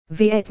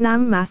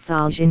Vietnam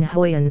massage in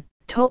Hoi An.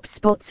 Top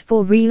spots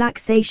for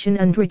relaxation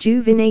and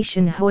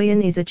rejuvenation. Hoi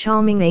An is a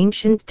charming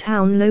ancient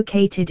town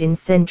located in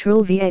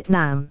central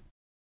Vietnam.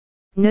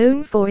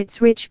 Known for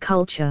its rich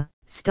culture,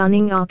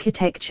 stunning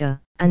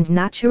architecture, and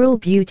natural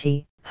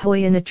beauty,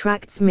 Hoi An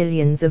attracts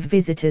millions of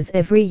visitors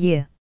every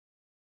year.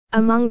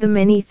 Among the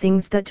many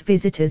things that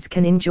visitors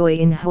can enjoy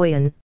in Hoi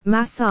An,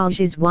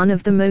 massage is one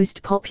of the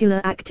most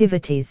popular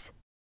activities.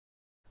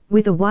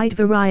 With a wide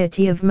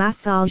variety of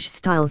massage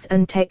styles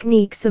and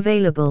techniques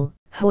available,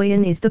 Hoi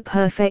An is the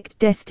perfect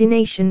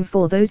destination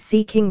for those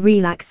seeking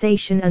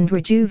relaxation and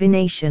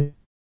rejuvenation.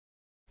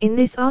 In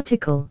this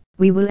article,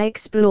 we will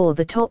explore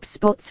the top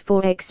spots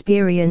for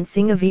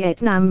experiencing a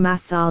Vietnam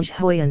massage.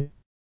 Hoi An.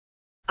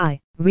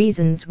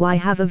 Reasons why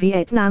have a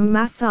Vietnam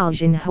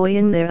massage in Hoi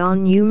An. There are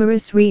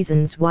numerous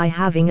reasons why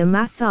having a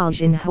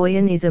massage in Hoi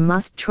An is a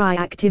must-try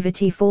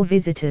activity for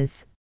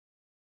visitors.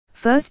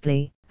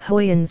 Firstly,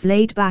 Hoi An's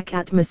laid-back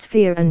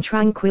atmosphere and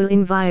tranquil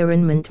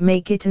environment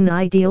make it an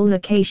ideal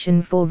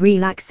location for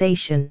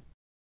relaxation.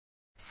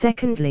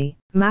 Secondly,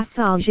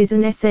 massage is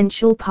an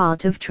essential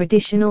part of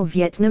traditional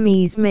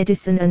Vietnamese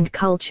medicine and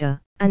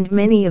culture, and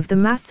many of the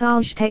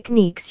massage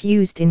techniques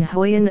used in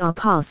Hoi An are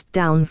passed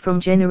down from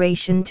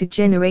generation to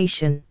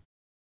generation.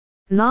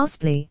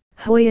 Lastly,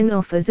 Hoi An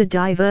offers a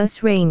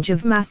diverse range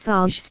of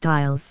massage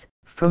styles,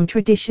 from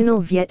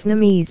traditional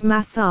Vietnamese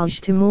massage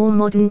to more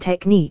modern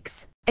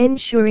techniques,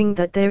 ensuring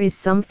that there is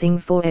something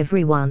for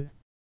everyone.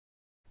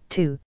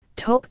 2.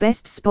 Top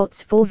best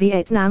spots for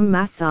Vietnam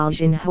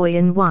massage in Hoi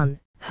An. 1.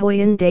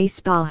 Hoi An Day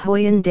Spa.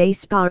 Hoi An Day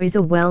Spa is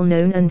a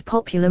well-known and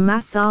popular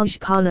massage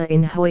parlor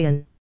in Hoi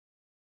An.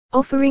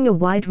 Offering a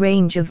wide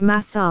range of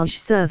massage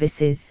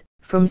services,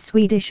 from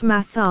Swedish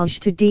massage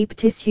to deep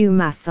tissue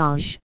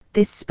massage,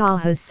 this spa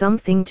has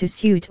something to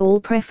suit all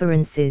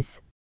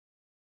preferences.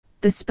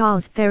 The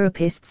spa's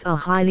therapists are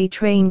highly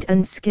trained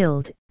and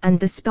skilled, and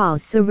the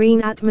spa's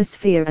serene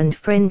atmosphere and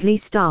friendly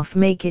staff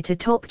make it a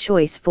top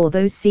choice for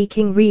those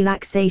seeking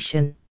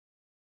relaxation.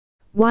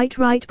 White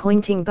right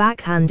pointing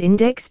backhand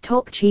index.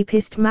 Top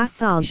cheapest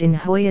massage in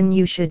Hoi An.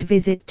 You should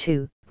visit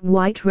 2.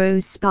 White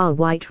Rose Spa.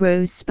 White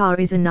Rose Spa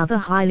is another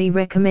highly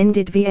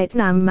recommended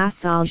Vietnam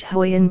massage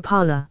Hoi An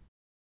parlor.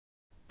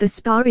 The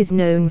spa is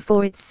known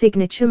for its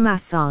signature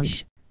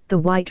massage, the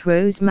White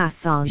Rose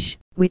massage,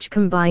 which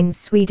combines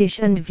Swedish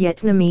and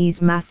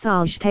Vietnamese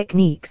massage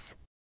techniques.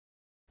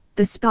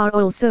 The spa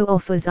also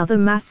offers other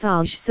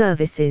massage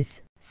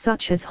services,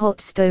 such as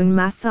hot stone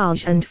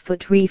massage and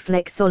foot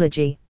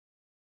reflexology.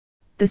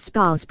 The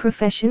spa's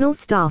professional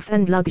staff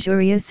and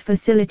luxurious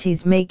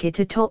facilities make it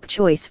a top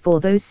choice for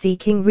those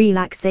seeking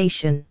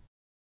relaxation.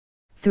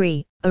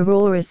 3.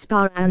 Aurora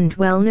Spa and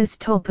Wellness.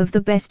 Top of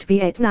the best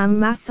Vietnam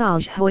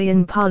massage Hoi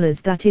An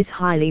parlors that is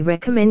highly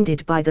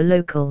recommended by the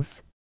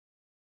locals.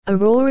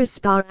 Aurora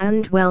Spa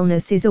and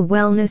Wellness is a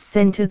wellness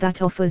center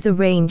that offers a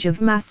range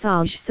of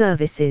massage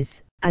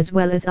services, as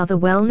well as other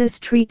wellness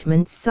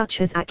treatments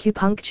such as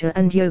acupuncture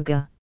and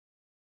yoga.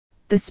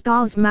 The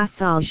spa's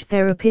massage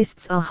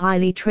therapists are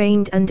highly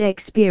trained and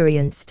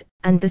experienced,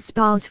 and the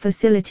spa's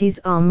facilities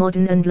are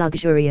modern and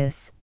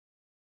luxurious.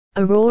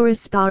 Aurora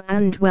Spa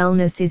and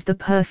Wellness is the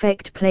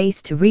perfect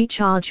place to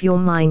recharge your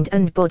mind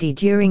and body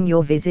during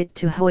your visit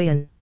to Hoi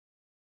An.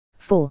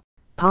 4.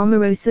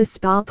 Palmarosa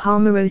Spa.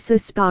 Palmarosa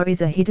Spa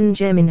is a hidden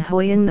gem in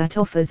Hoi An that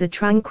offers a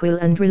tranquil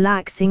and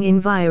relaxing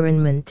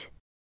environment.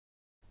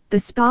 The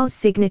spa's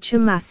signature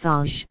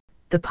massage,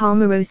 the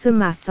Palmarosa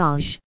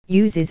massage,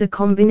 uses a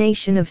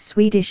combination of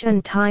Swedish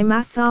and Thai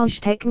massage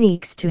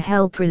techniques to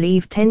help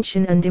relieve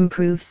tension and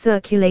improve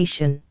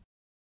circulation.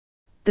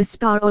 The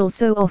spa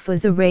also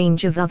offers a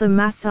range of other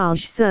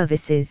massage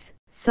services,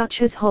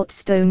 such as hot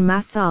stone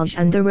massage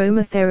and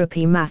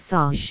aromatherapy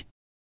massage.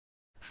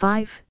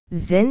 5.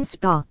 Zen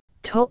Spa.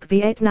 Top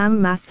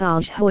Vietnam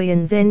massage Hoi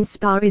An Zen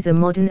Spa is a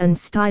modern and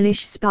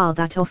stylish spa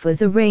that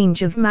offers a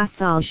range of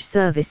massage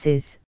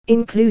services,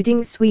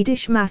 including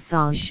Swedish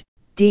massage,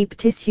 deep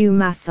tissue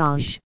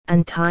massage,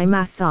 and Thai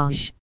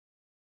massage.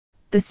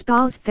 The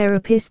spa's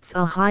therapists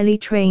are highly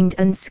trained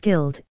and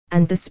skilled,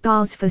 and the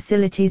spa's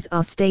facilities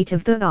are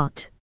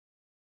state-of-the-art.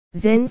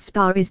 Zen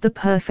Spa is the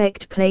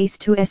perfect place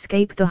to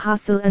escape the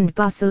hustle and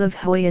bustle of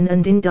Hoi An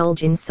and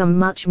indulge in some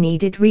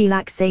much-needed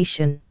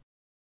relaxation.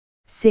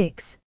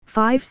 6.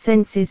 5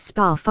 Senses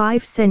Spa.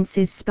 5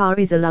 Senses Spa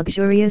is a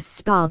luxurious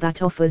spa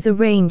that offers a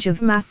range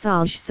of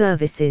massage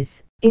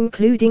services,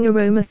 including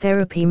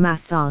aromatherapy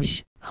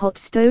massage, hot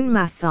stone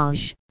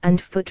massage,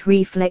 and foot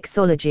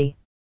reflexology.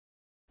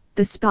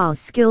 The spa's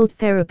skilled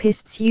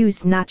therapists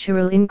use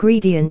natural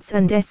ingredients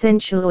and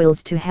essential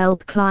oils to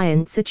help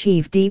clients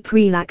achieve deep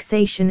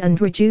relaxation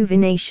and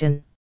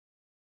rejuvenation.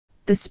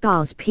 The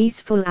spa's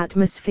peaceful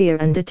atmosphere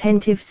and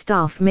attentive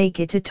staff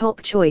make it a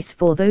top choice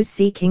for those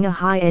seeking a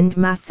high-end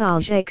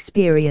massage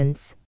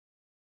experience.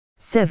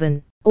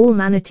 7. All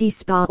Manatee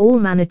Spa. All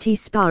Manatee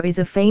Spa is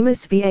a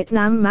famous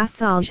Vietnam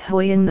massage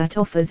Hoi An that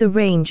offers a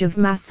range of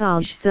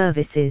massage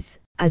services,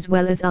 as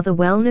well as other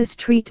wellness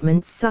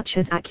treatments such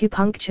as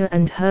acupuncture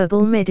and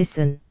herbal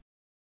medicine.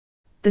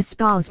 The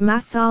spa's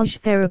massage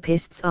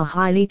therapists are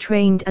highly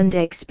trained and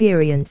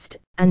experienced,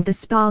 and the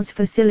spa's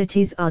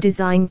facilities are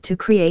designed to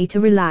create a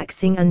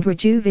relaxing and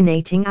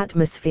rejuvenating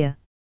atmosphere.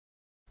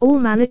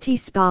 Allmanity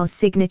Spa's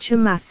signature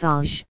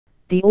massage,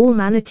 the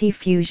Allmanity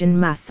Fusion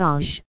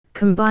Massage,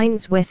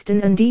 combines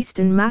Western and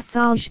Eastern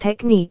massage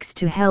techniques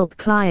to help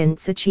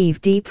clients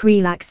achieve deep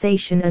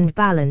relaxation and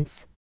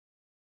balance.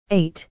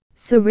 8.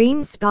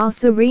 Serene Spa.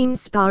 Serene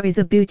Spa is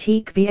a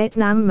boutique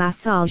Vietnam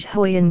massage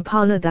Hoi-an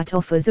parlor that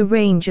offers a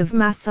range of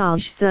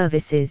massage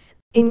services,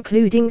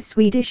 including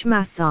Swedish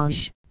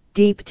massage,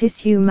 deep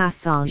tissue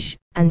massage,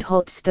 and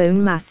hot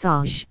stone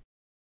massage.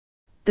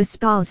 The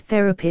spa's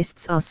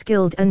therapists are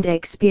skilled and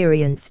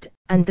experienced,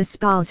 and the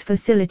spa's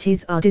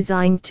facilities are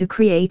designed to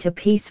create a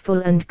peaceful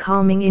and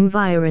calming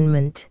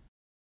environment.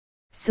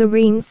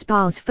 Serene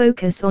Spa's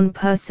focus on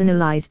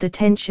personalized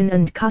attention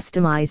and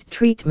customized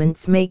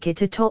treatments make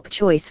it a top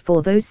choice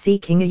for those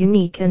seeking a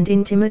unique and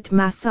intimate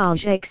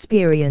massage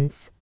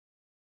experience.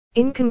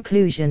 In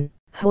conclusion,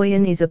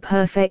 Hoi-an is a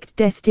perfect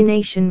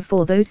destination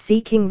for those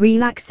seeking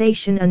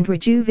relaxation and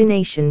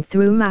rejuvenation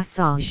through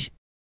massage.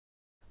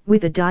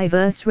 With a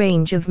diverse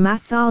range of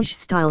massage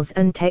styles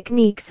and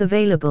techniques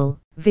available,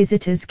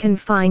 visitors can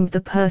find the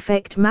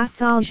perfect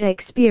massage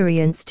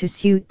experience to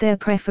suit their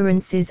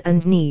preferences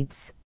and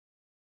needs.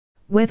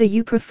 Whether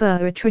you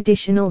prefer a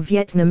traditional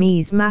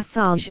Vietnamese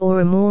massage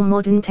or a more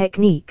modern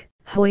technique,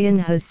 Hoi-an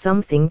has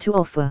something to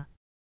offer.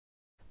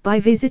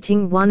 By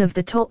visiting one of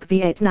the top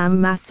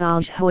Vietnam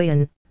massage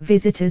Hoi-an,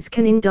 visitors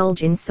can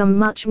indulge in some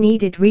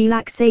much-needed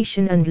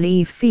relaxation and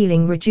leave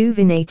feeling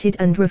rejuvenated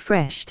and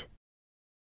refreshed.